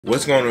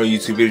What's going on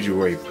YouTube? It's your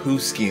boy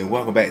Pooski and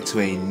welcome back to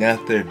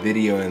another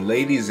video. And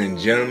ladies and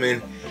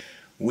gentlemen,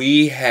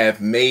 we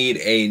have made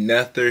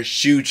another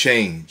shoe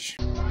change.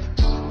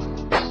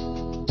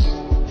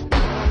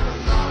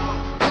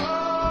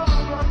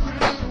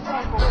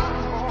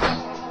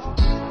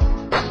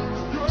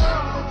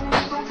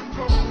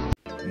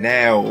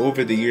 Now,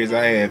 over the years,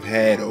 I have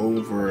had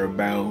over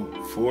about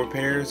 4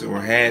 pairs or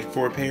had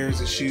 4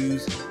 pairs of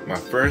shoes. My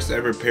first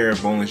ever pair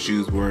of bowling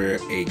shoes were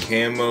a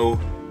camo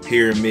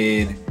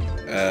pyramid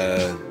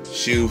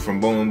shoe from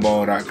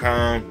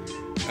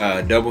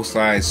bowlingball.com, double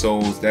slide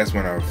soles. That's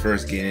when I was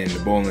first getting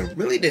into bowling.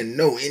 Really didn't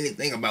know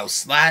anything about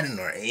sliding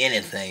or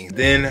anything.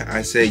 Then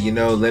I said, you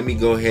know, let me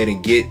go ahead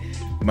and get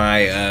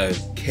my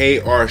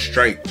KR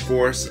Strike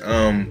Force,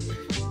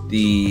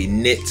 the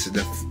knits,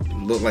 the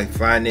look like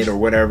fly knit or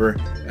whatever,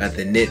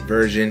 the knit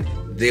version.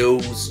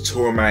 Those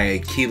tore my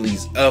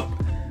Achilles up.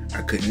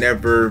 I could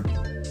never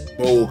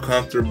bowl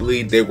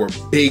comfortably. They were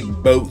big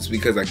boats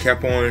because I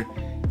kept on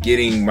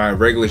getting my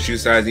regular shoe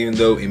size, even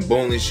though in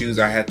bowling shoes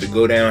I have to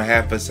go down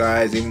half a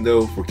size, even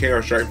though for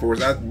KR Strike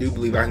Force I do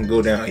believe I can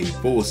go down a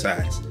full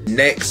size.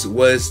 Next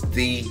was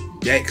the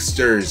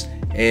Dexters,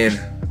 and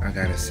I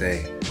gotta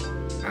say,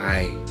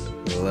 I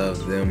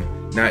love them.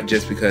 Not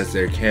just because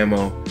they're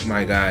camo.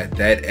 My God,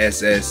 that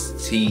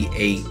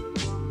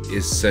Sst8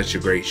 is such a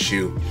great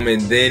shoe.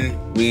 And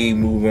then we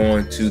move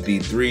on to the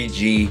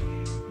 3G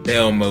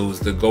Belmos,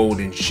 the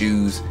golden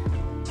shoes.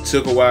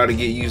 Took a while to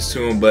get used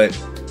to them, but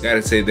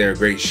gotta say they're a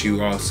great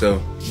shoe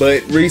also.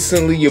 But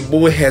recently your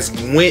boy has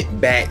went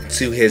back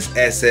to his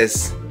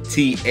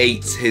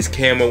Sst8s, his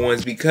camo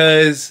ones,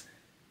 because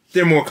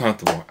they're more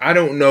comfortable. I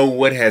don't know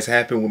what has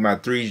happened with my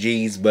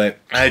 3Gs, but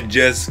I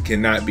just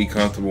cannot be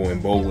comfortable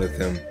and bowl with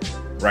them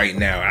right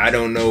now. I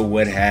don't know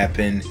what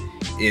happened.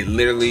 It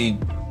literally,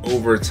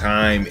 over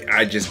time,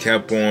 I just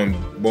kept on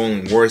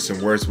bowling worse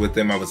and worse with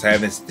them. I was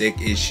having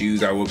stick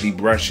issues. I would be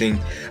brushing.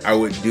 I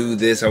would do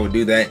this, I would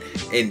do that,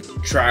 and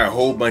try a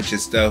whole bunch of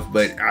stuff,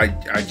 but I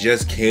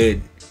just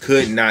could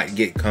not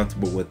get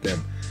comfortable with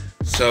them.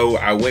 So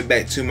I went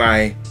back to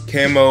my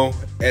camo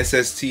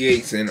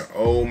Sst8s, and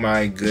oh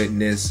my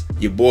goodness,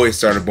 your boy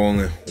started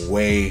bowling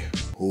way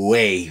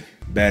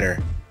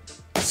better.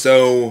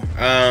 So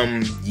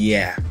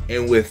yeah,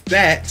 and with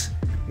that,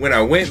 when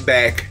I went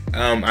back,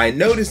 I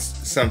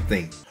noticed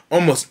something.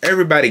 Almost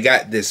everybody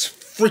got this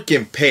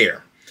freaking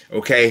pair,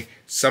 okay?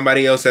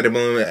 Somebody else at the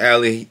bowling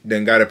alley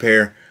done got a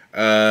pair.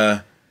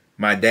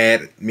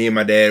 Me and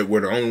my dad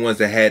were the only ones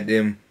that had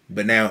them,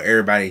 but now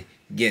everybody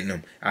getting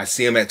them. I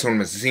see them at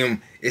tournaments. I see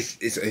them.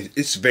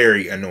 It's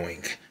very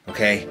annoying,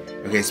 okay?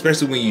 Okay,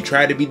 especially when you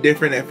try to be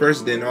different at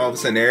first, then all of a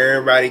sudden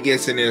everybody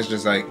gets in there. It's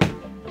just like,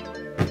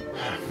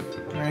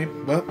 alright,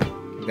 well,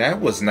 that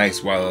was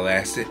nice while it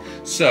lasted.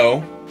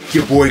 So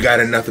your boy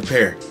got another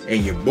pair,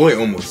 and your boy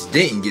almost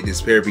didn't get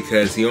this pair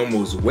because he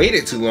almost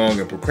waited too long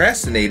and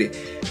procrastinated.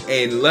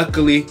 And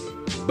luckily,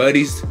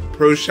 Buddy's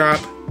Pro Shop,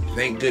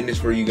 thank goodness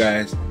for you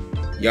guys,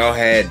 y'all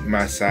had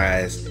my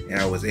size, and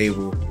I was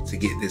able to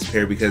get this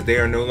pair because they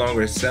are no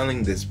longer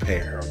selling this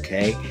pair,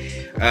 okay?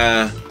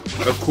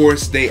 Of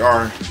course, they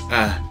are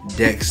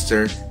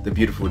Dexter, the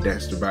beautiful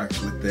Dexter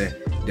box with the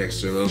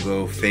Dexter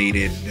logo,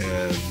 faded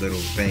little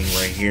thing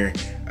right here.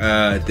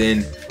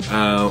 Then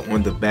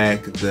on the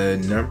back, the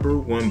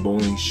 #1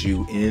 bowling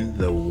shoe in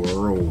the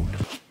world.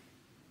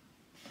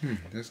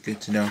 That's good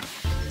to know.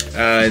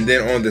 And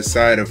then on the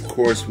side, of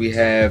course, we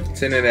have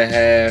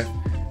 10.5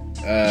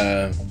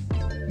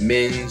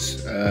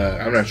 men's.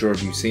 I'm not sure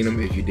if you've seen them.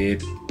 If you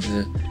did,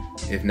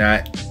 if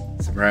not,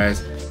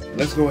 surprise.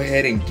 Let's go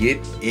ahead and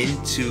get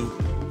into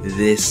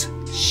this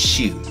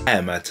shoe.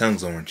 My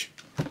tongue's orange.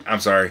 I'm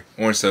sorry,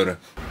 orange soda.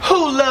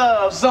 Who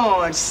loves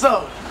orange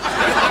soda?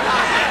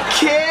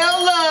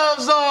 Kel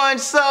loves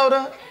orange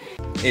soda.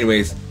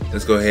 Anyways,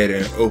 let's go ahead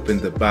and open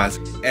the box.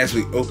 As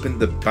we open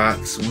the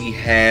box, we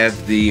have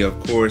the, of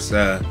course,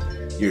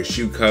 your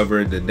shoe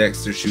cover, the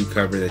Dexter shoe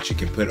cover that you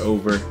can put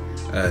over,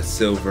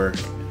 silver.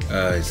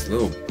 It's a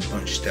little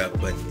bunched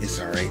up, but it's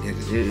all right.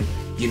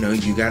 You know,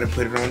 you got to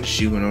put it on the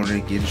shoe in order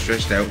to get it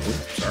stretched out.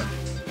 Oops, sorry.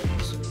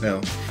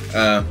 Well,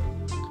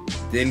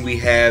 then we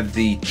have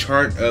the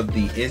chart of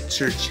the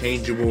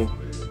interchangeable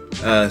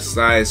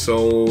slide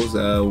soles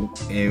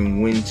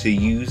and when to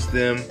use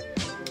them.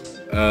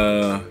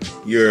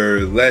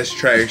 Your less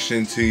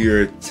traction to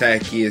your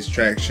tackiest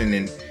traction,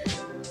 and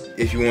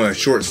if you want a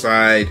short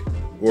slide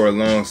or a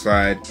long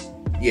slide,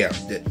 yeah,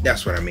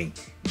 that's what I mean.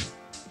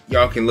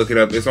 Y'all can look it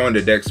up. It's on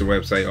the Dexter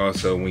website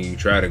also when you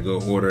try to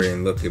go order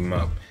and look him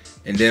up.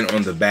 And then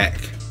on the back,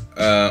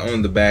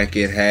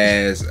 it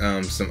has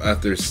some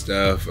other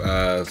stuff,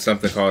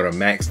 something called a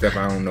max step.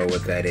 I don't know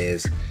what that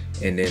is.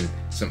 And then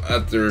some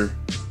other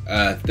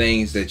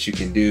things that you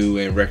can do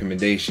and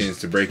recommendations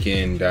to break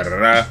in, da da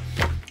da.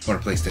 I want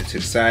to place that to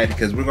the side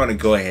because we're going to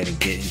go ahead and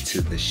get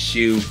into the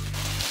shoe.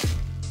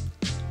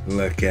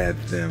 Look at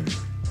them.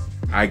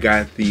 I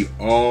got the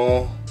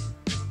all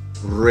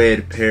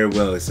red pair,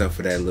 well, except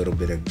for that little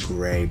bit of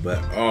gray, but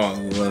oh,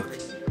 look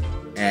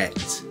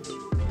at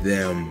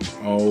them.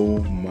 Oh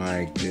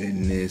my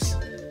goodness.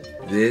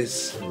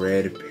 This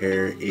red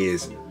pair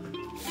is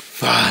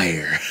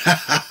fire.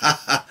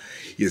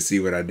 You see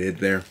what I did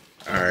there?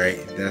 All right,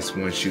 that's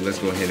one shoe. Let's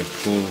go ahead and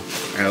pull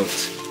out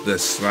the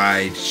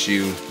slide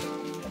shoe.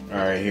 All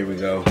right, here we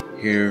go.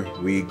 Here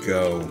we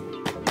go.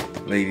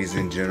 Ladies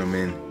and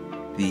gentlemen,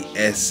 the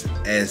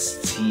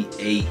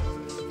Sst8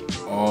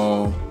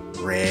 all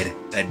red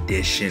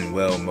edition.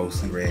 Well,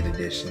 mostly red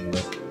edition.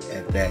 Look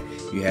at that.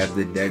 You have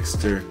the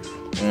Dexter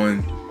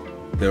on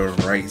the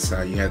right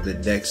side. You have the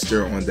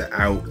Dexter on the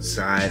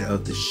outside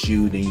of the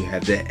shoe. Then you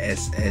have the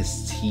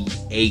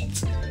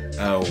Sst8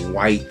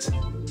 white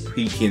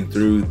peeking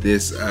through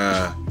this.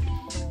 I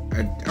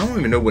don't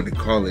even know what to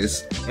call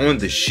this on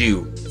the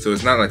shoe. So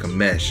it's not like a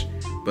mesh,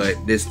 but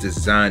this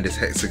design, this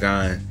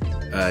hexagon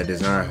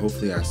design.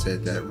 Hopefully I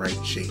said that right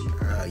shape.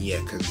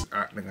 Yeah, because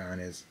octagon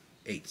is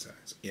 8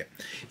 sides.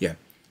 Yeah.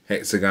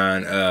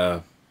 Hexagon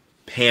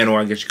panel,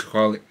 I guess you could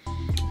call it.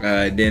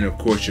 Then of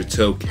course your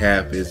toe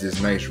cap is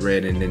this nice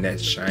red, and then that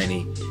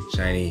shiny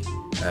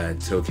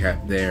toe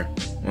cap there.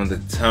 On the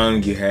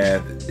tongue you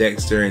have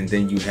Dexter, and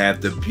then you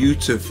have the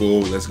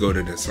beautiful, let's go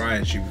to the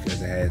slide shoe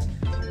because it has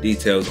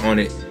details on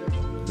it,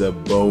 the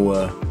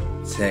BOA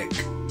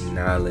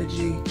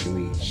technology. Can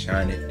we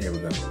shine it? There we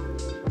go.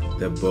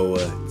 The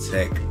BOA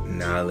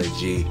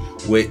technology,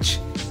 which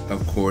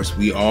of course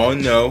we all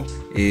know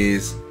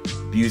is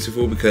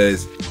beautiful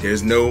because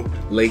there's no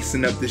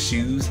lacing up the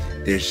shoes.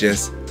 There's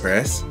just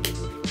press,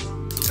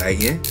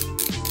 tighten.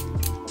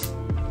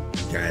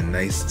 Got a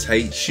nice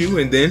tight shoe,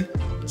 and then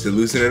to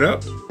loosen it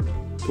up,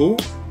 pull,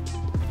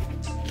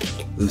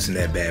 loosen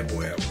that bad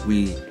boy up.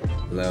 We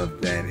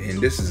love that, and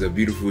this is a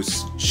beautiful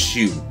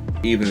shoe.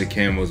 Even the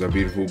camos are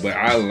beautiful, but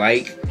I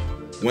like,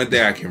 one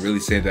thing I can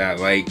really say that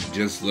I like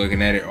just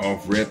looking at it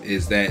off rip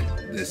is that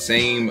the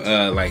same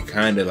like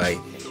kind of like,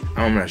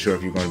 I'm not sure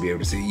if you're going to be able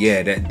to see,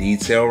 yeah, that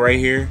detail right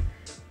here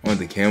on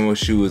the camo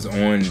shoe is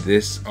on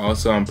this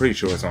also. I'm pretty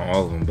sure it's on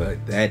all of them,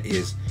 but that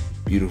is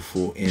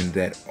beautiful in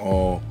that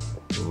all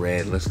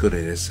red. Let's go to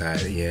this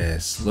side.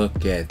 Yes,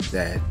 look at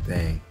that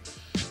thing.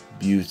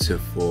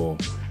 Beautiful.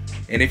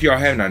 And if y'all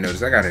have not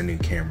noticed, I got a new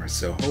camera,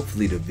 so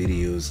hopefully the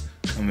video's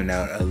coming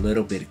out a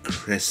little bit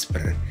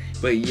crisper.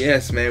 But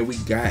yes, man, we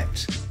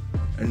got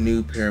a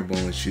new pair of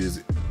bowling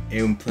shoes,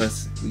 and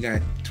plus we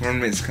got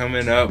tournaments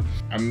coming up.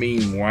 I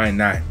mean, why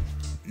not?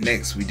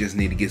 Next, we just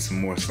need to get some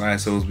more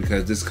slide soles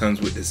because this comes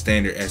with the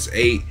standard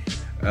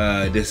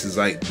Sst8. This is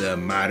like the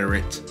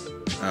moderate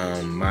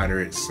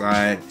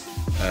slide,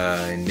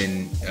 and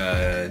then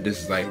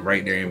this is like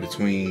right there in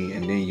between,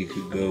 and then you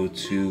could go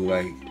to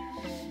like,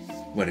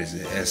 what is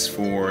it,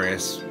 S4,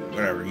 S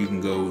whatever. You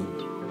can go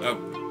up,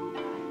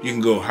 you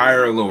can go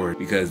higher or lower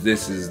because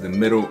this is the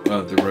middle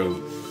of the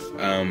road.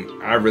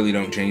 I really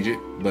don't change it,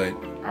 but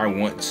I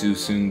want to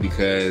soon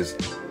because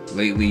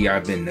lately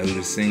I've been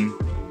noticing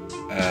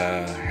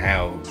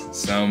how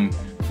some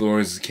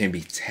floors can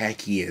be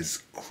tacky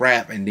as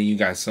crap, and then you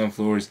got some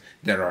floors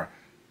that are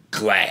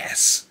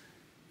glass,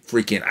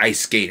 freaking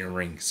ice skating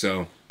ring.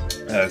 So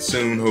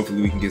soon,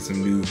 hopefully we can get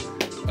some new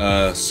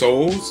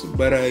soles.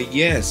 But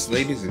yes,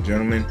 ladies and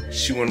gentlemen,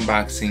 shoe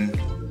unboxing,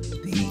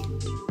 the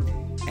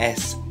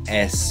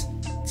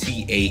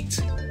Sst8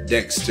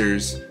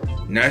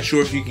 Dexters. Not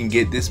sure if you can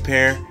get this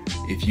pair.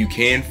 If you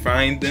can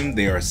find them,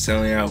 they are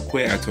selling out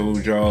quick. I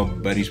told y'all,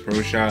 Buddy's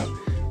Pro Shop,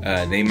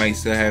 they might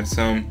still have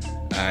some.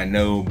 I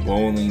know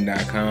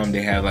bowling.com,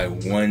 they have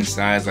like one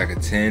size, like a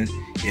 10,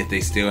 if they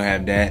still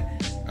have that.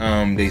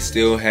 They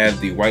still have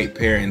the white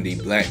pair and the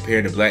black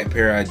pair. The black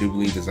pair I do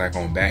believe is like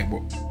on back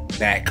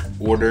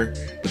order,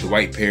 but the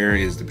white pair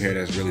is the pair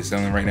that's really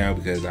selling right now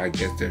because I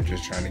guess they're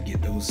just trying to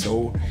get those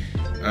sold.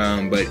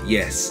 But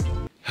yes,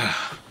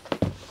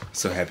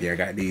 so happy I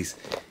got these.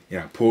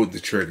 Yeah, I pulled the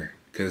trigger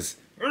because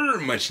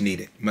much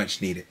needed,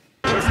 much needed.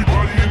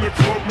 Everybody in the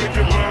club make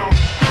it loud.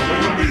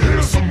 Let me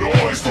hear some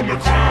noise from the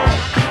crowd.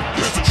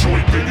 It's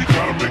Detroit, baby,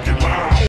 gotta make it loud.